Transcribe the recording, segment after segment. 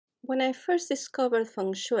When I first discovered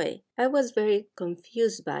Feng Shui, I was very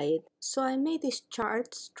confused by it. So I made these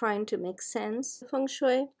charts trying to make sense of Feng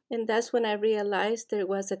Shui. And that's when I realized there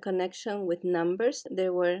was a connection with numbers.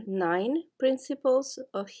 There were 9 principles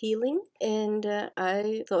of healing, and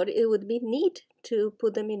I thought it would be neat to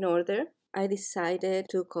put them in order. I decided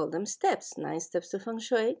to call them steps, 9 steps to Feng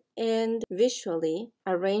Shui, and visually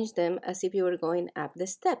arrange them as if you were going up the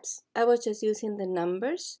steps. I was just using the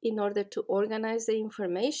numbers in order to organize the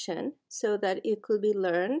information so that it could be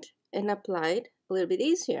learned and applied a little bit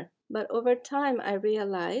easier. But over time, I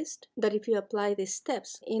realized that if you apply these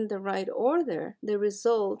steps in the right order, the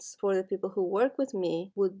results for the people who work with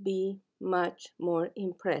me would be much more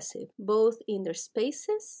impressive, both in their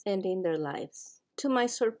spaces and in their lives. To my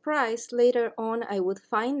surprise, later on I would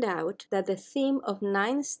find out that the theme of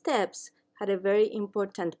 9 steps had a very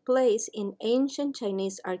important place in ancient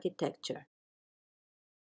Chinese architecture.